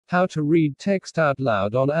How to read text out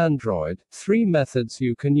loud on Android. 3 methods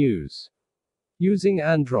you can use. Using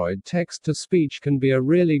Android text-to-speech can be a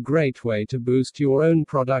really great way to boost your own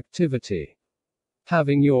productivity.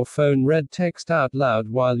 Having your phone read text out loud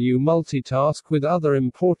while you multitask with other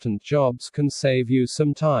important jobs can save you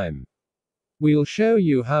some time. We'll show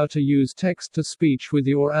you how to use text-to-speech with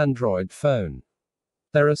your Android phone.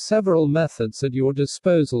 There are several methods at your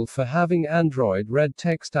disposal for having Android read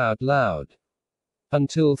text out loud.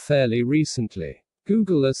 Until fairly recently,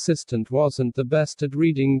 Google Assistant wasn't the best at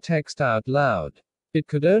reading text out loud. It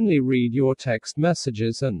could only read your text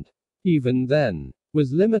messages and, even then,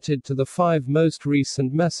 was limited to the 5 most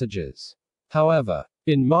recent messages. However,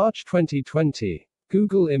 in March 2020,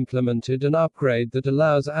 Google implemented an upgrade that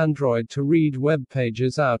allows Android to read web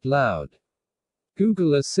pages out loud.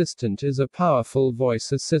 Google Assistant is a powerful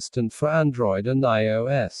voice assistant for Android and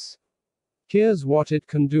iOS. Here's what it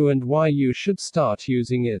can do and why you should start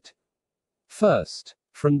using it. First,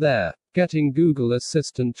 from there, getting Google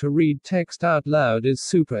Assistant to read text out loud is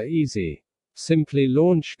super easy. Simply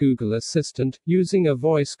launch Google Assistant, using a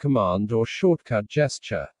voice command or shortcut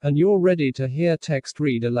gesture, and you're ready to hear text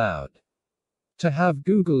read aloud. To have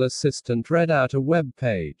Google Assistant read out a web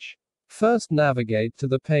page, first navigate to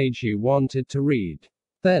the page you want it to read.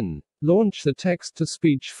 Then, launch the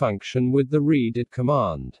text-to-speech function with the Read It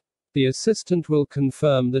command. The assistant will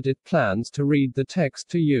confirm that it plans to read the text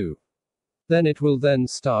to you. Then it will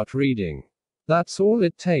start reading. That's all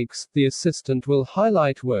it takes. The assistant will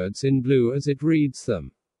highlight words in blue as it reads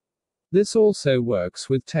them. This also works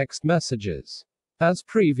with text messages. As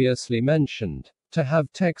previously mentioned, to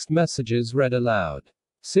have text messages read aloud,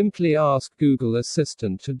 simply ask Google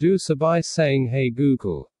Assistant to do so by saying, "Hey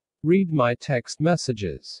Google, read my text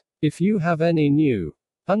messages." If you have any new,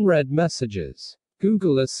 unread messages,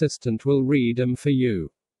 Google Assistant will read them for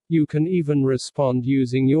you. You can even respond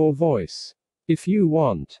using your voice, if you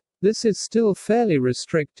want. This is still fairly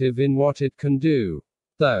restrictive in what it can do,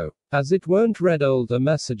 though, as it won't read older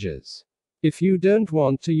messages. If you don't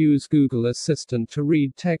want to use Google Assistant to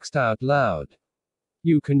read text out loud,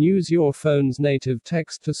 you can use your phone's native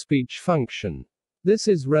text-to-speech function. This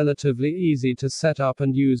is relatively easy to set up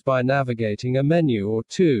and use by navigating a menu or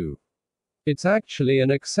two. It's actually an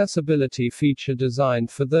accessibility feature designed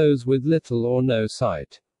for those with little or no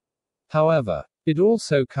sight. However, it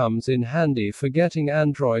also comes in handy for getting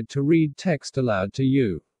Android to read text aloud to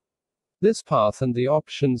you. This path and the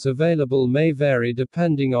options available may vary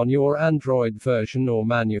depending on your Android version or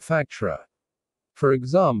manufacturer. For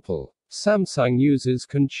example, Samsung users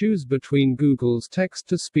can choose between Google's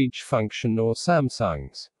text-to-speech function or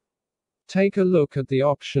Samsung's. Take a look at the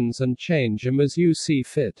options and change them as you see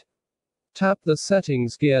fit. Tap the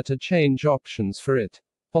settings gear to change options for it.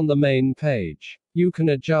 On the main page, you can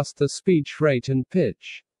adjust the speech rate and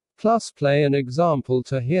pitch, plus play an example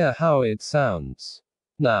to hear how it sounds.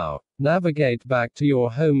 Now, navigate back to your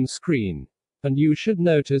home screen, and you should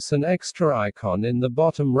notice an extra icon in the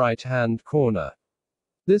bottom right-hand corner.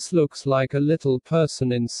 This looks like a little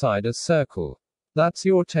person inside a circle. That's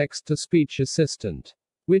your text-to-speech assistant,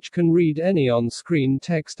 which can read any on-screen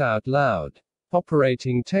text out loud.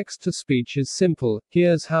 Operating text-to-speech is simple.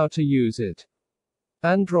 Here's how to use it.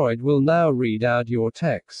 Android will now read out your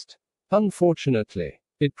text. Unfortunately,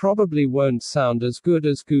 it probably won't sound as good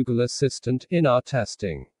as Google Assistant in our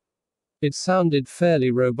testing. It sounded fairly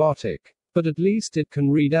robotic, but at least it can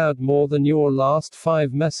read out more than your last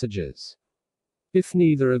 5 messages. If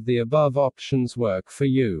neither of the above options work for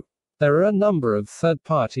you, there are a number of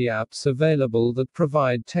third-party apps available that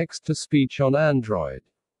provide text-to-speech on Android.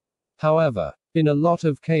 However, in a lot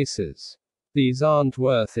of cases, these aren't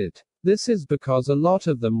worth it. This is because a lot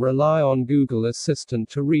of them rely on Google Assistant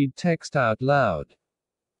to read text out loud,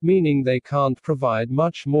 meaning they can't provide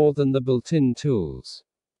much more than the built-in tools.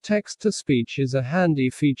 Text-to-speech is a handy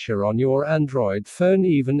feature on your Android phone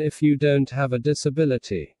even if you don't have a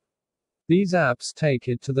disability. These apps take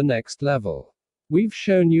it to the next level. We've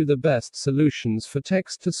shown you the best solutions for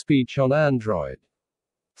text-to-speech on Android.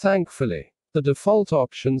 Thankfully, the default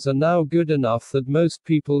options are now good enough that most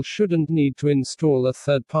people shouldn't need to install a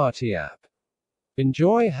third-party app.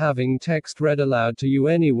 Enjoy having text read aloud to you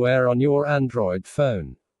anywhere on your Android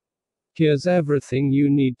phone. Here's everything you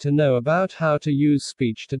need to know about how to use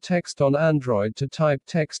speech-to-text on Android to type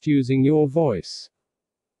text using your voice.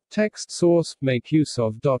 Text source,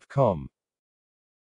 makeuseof.com.